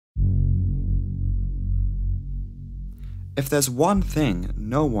If there's one thing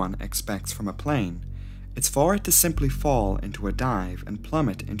no one expects from a plane, it's for it to simply fall into a dive and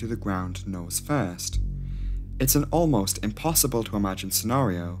plummet into the ground nose first. It's an almost impossible to imagine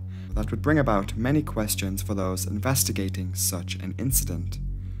scenario that would bring about many questions for those investigating such an incident.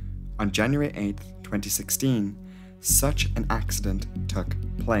 On January 8, 2016, such an accident took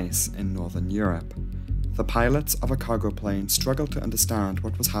place in Northern Europe. The pilots of a cargo plane struggled to understand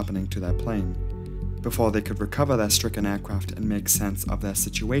what was happening to their plane. Before they could recover their stricken aircraft and make sense of their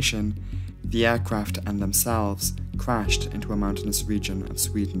situation, the aircraft and themselves crashed into a mountainous region of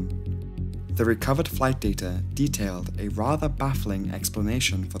Sweden. The recovered flight data detailed a rather baffling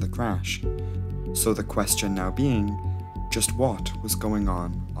explanation for the crash, so the question now being, just what was going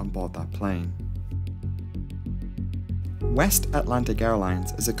on board that plane? West Atlantic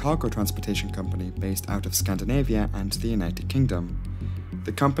Airlines is a cargo transportation company based out of Scandinavia and the United Kingdom.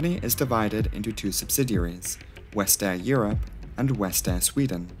 The company is divided into two subsidiaries, West Air Europe and West Air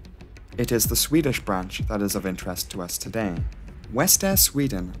Sweden. It is the Swedish branch that is of interest to us today. West Air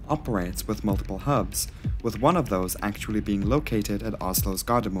Sweden operates with multiple hubs, with one of those actually being located at Oslo's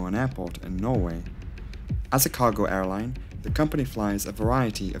Gardermoen Airport in Norway. As a cargo airline, the company flies a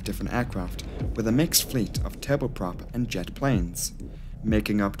variety of different aircraft with a mixed fleet of turboprop and jet planes.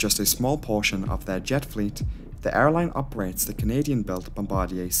 Making up just a small portion of their jet fleet, the airline operates the Canadian-built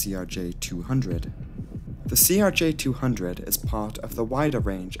Bombardier CRJ-200. The CRJ-200 is part of the wider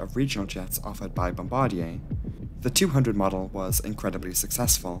range of regional jets offered by Bombardier. The 200 model was incredibly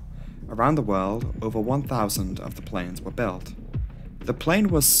successful. Around the world, over 1,000 of the planes were built. The plane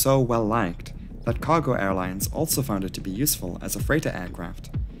was so well liked that cargo airlines also found it to be useful as a freighter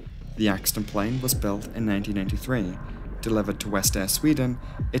aircraft. The accident plane was built in 1993. Delivered to West Air Sweden,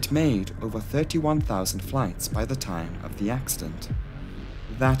 it made over 31,000 flights by the time of the accident.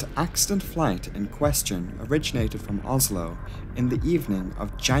 That accident flight in question originated from Oslo in the evening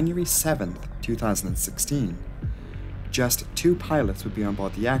of January 7, 2016. Just 2 pilots would be on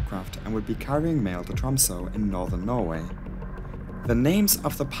board the aircraft and would be carrying mail to Tromsø in northern Norway. The names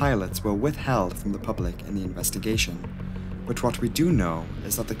of the pilots were withheld from the public in the investigation, but what we do know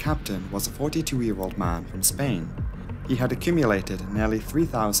is that the captain was a 42-year-old man from Spain. He had accumulated nearly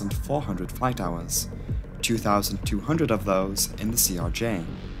 3,400 flight hours, 2,200 of those in the CRJ.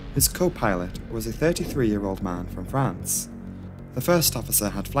 His co-pilot was a 33-year-old man from France. The first officer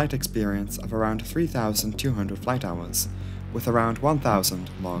had flight experience of around 3,200 flight hours, with around 1,000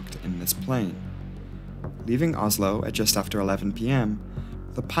 logged in this plane. Leaving Oslo at just after 11 p.m.,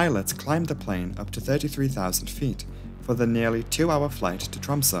 the pilots climbed the plane up to 33,000 feet for the nearly 2-hour flight to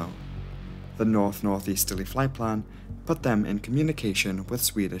Tromsø. The north-northeasterly flight plan put them in communication with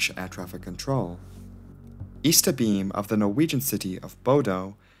Swedish air traffic control. East abeam of the Norwegian city of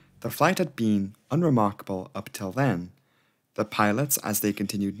Bodø, the flight had been unremarkable up till then. The pilots, as they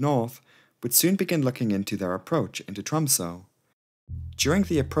continued north, would soon begin looking into their approach into Tromsø. During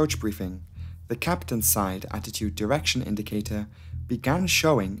the approach briefing, the captain's side attitude direction indicator began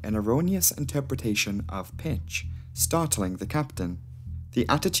showing an erroneous interpretation of pitch, startling the captain. The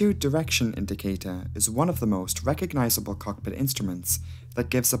attitude direction indicator is one of the most recognizable cockpit instruments that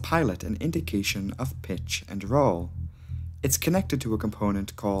gives a pilot an indication of pitch and roll. It's connected to a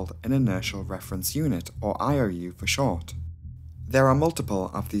component called an inertial reference unit, or IRU for short. There are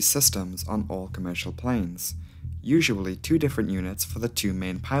multiple of these systems on all commercial planes, usually 2 different units for the 2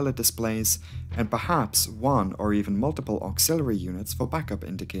 main pilot displays, and perhaps 1 or even multiple auxiliary units for backup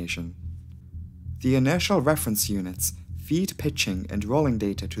indication. The inertial reference units feed pitching and rolling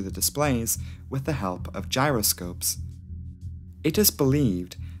data to the displays with the help of gyroscopes. It is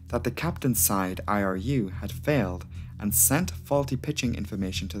believed that the captain's side IRU had failed and sent faulty pitching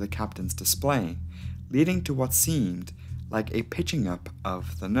information to the captain's display, leading to what seemed like a pitching up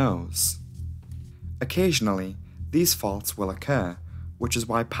of the nose. Occasionally, these faults will occur, which is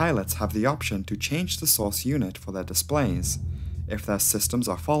why pilots have the option to change the source unit for their displays. If their systems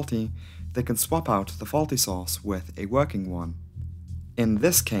are faulty, they can swap out the faulty source with a working one. In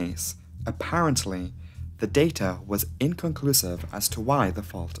this case, apparently, the data was inconclusive as to why the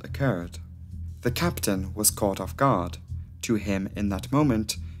fault occurred. The captain was caught off guard. To him, in that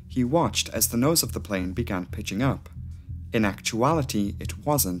moment, he watched as the nose of the plane began pitching up. In actuality, it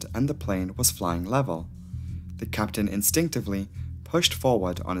wasn't, and the plane was flying level. The captain instinctively pushed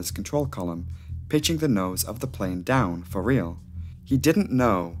forward on his control column, pitching the nose of the plane down for real. He didn't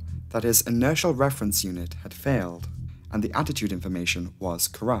know that his inertial reference unit had failed, and the attitude information was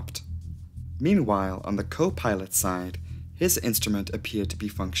corrupt. Meanwhile, on the co-pilot side, his instrument appeared to be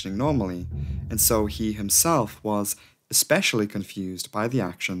functioning normally, and so he himself was especially confused by the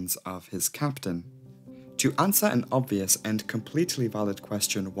actions of his captain. To answer an obvious and completely valid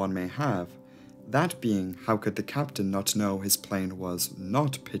question one may have, that being how could the captain not know his plane was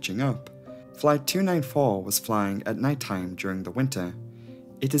not pitching up? Flight 294 was flying at nighttime during the winter.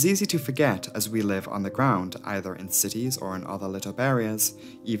 It is easy to forget as we live on the ground, either in cities or in other lit up areas,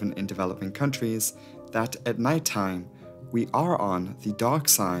 even in developing countries, that at nighttime we are on the dark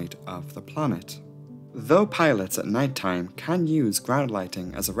side of the planet. Though pilots at nighttime can use ground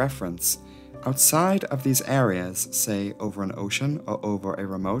lighting as a reference, outside of these areas, say over an ocean or over a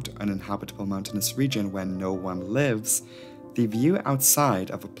remote, uninhabitable mountainous region where no one lives, the view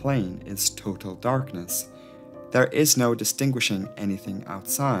outside of a plane is total darkness. There is no distinguishing anything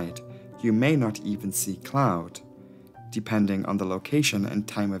outside. You may not even see cloud. Depending on the location and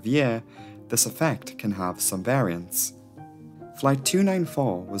time of year, this effect can have some variance. Flight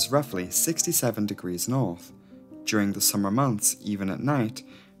 294 was roughly 67 degrees north. During the summer months, even at night,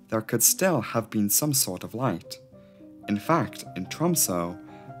 there could still have been some sort of light. In fact, in Tromsø,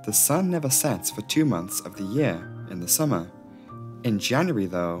 the sun never sets for 2 months of the year in the summer. In January,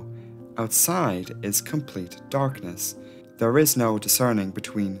 though, outside is complete darkness. There is no discerning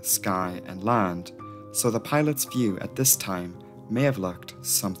between sky and land, so the pilot's view at this time may have looked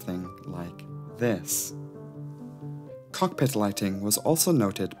something like this. Cockpit lighting was also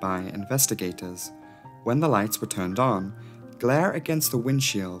noted by investigators. When the lights were turned on, glare against the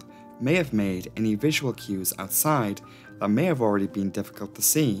windshield may have made any visual cues outside that may have already been difficult to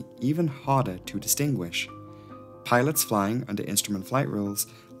see even harder to distinguish. Pilots flying under instrument flight rules,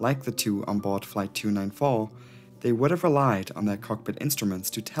 like the two on board Flight 294, they would have relied on their cockpit instruments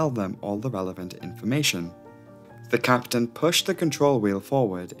to tell them all the relevant information. The captain pushed the control wheel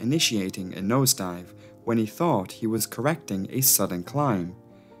forward, initiating a nosedive when he thought he was correcting a sudden climb.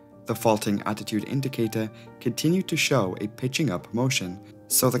 The faulting attitude indicator continued to show a pitching up motion,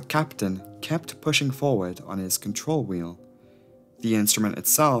 so the captain kept pushing forward on his control wheel. The instrument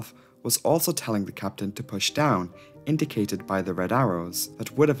itself was also telling the captain to push down, indicated by the red arrows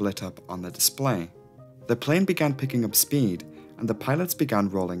that would have lit up on the display. The plane began picking up speed, and the pilots began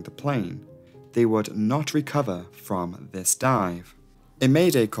rolling the plane. They would not recover from this dive. A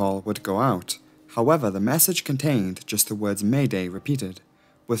Mayday call would go out, however the message contained just the words Mayday repeated,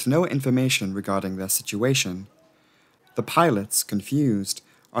 with no information regarding their situation. The pilots, confused,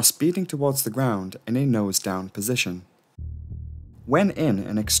 are speeding towards the ground in a nose-down position. When in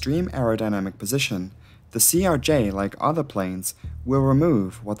an extreme aerodynamic position, the CRJ, like other planes, will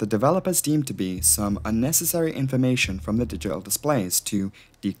remove what the developers deem to be some unnecessary information from the digital displays to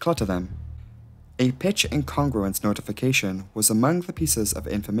declutter them. A pitch incongruence notification was among the pieces of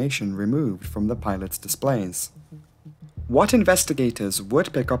information removed from the pilot's displays. What investigators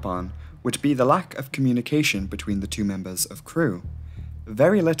would pick up on would be the lack of communication between the two members of crew.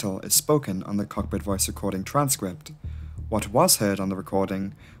 Very little is spoken on the cockpit voice recording transcript. What was heard on the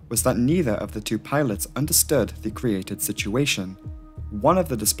recording was that neither of the two pilots understood the created situation. One of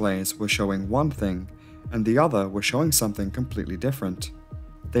the displays was showing one thing, and the other was showing something completely different.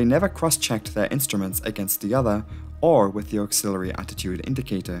 They never cross-checked their instruments against the other or with the auxiliary attitude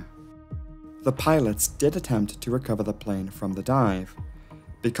indicator. The pilots did attempt to recover the plane from the dive.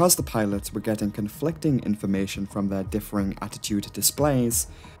 Because the pilots were getting conflicting information from their differing attitude displays,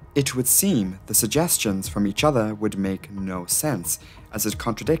 it would seem the suggestions from each other would make no sense, as it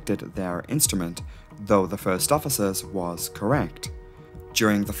contradicted their instrument, though the first officer's was correct.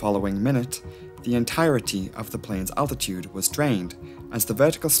 During the following minute, the entirety of the plane's altitude was drained, as the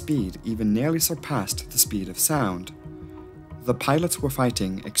vertical speed even nearly surpassed the speed of sound. The pilots were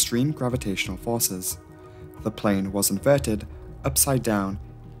fighting extreme gravitational forces. The plane was inverted, upside down,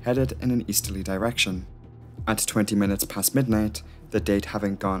 headed in an easterly direction. At 20 minutes past midnight, the date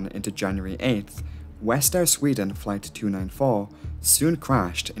having gone into January 8th, West Air Sweden Flight 294 soon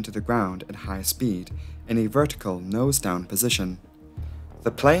crashed into the ground at high speed in a vertical nose-down position.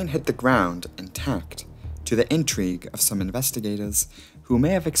 The plane hit the ground intact, to the intrigue of some investigators who may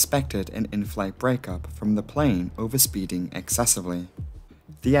have expected an in-flight breakup from the plane overspeeding excessively.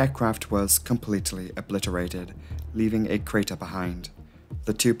 The aircraft was completely obliterated, leaving a crater behind.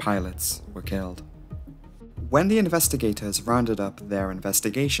 The two pilots were killed. When the investigators rounded up their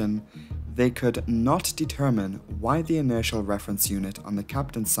investigation, they could not determine why the inertial reference unit on the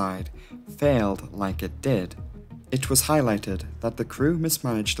captain's side failed like it did. It was highlighted that the crew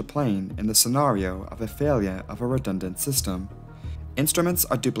mismanaged the plane in the scenario of a failure of a redundant system. Instruments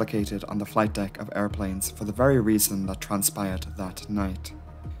are duplicated on the flight deck of airplanes for the very reason that transpired that night.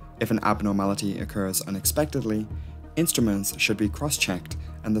 If an abnormality occurs unexpectedly, instruments should be cross-checked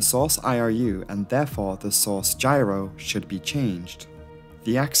and the source IRU and therefore the source gyro should be changed.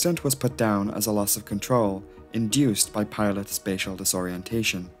 The accident was put down as a loss of control, induced by pilot spatial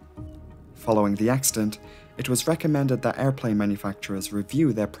disorientation. Following the accident, it was recommended that airplane manufacturers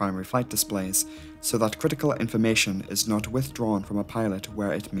review their primary flight displays so that critical information is not withdrawn from a pilot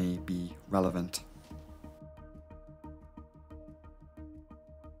where it may be relevant.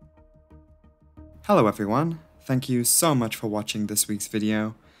 Hello everyone, thank you so much for watching this week's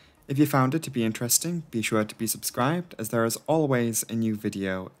video. If you found it to be interesting, be sure to be subscribed as there is always a new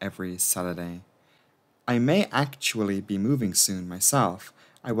video every Saturday. I may actually be moving soon myself.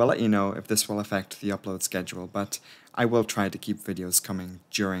 I will let you know if this will affect the upload schedule, but I will try to keep videos coming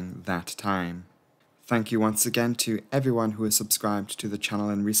during that time. Thank you once again to everyone who has subscribed to the channel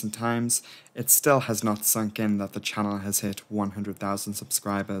in recent times. It still has not sunk in that the channel has hit 100,000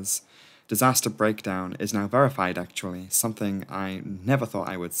 subscribers. Disaster Breakdown is now verified actually, something I never thought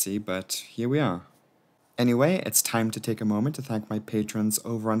I would see, but here we are. Anyway, it's time to take a moment to thank my patrons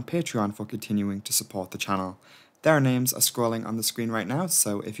over on Patreon for continuing to support the channel. Their names are scrolling on the screen right now,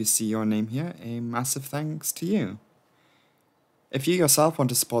 so if you see your name here, a massive thanks to you. If you yourself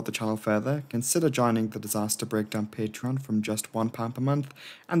want to support the channel further, consider joining the Disaster Breakdown Patreon from just £1 per month,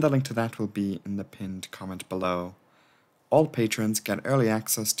 and the link to that will be in the pinned comment below. All patrons get early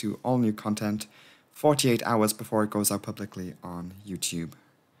access to all new content 48 hours before it goes out publicly on YouTube.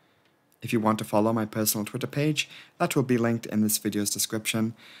 If you want to follow my personal Twitter page, that will be linked in this video's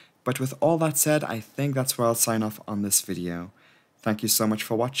description. But with all that said, I think that's where I'll sign off on this video. Thank you so much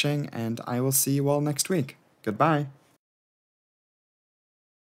for watching, and I will see you all next week. Goodbye!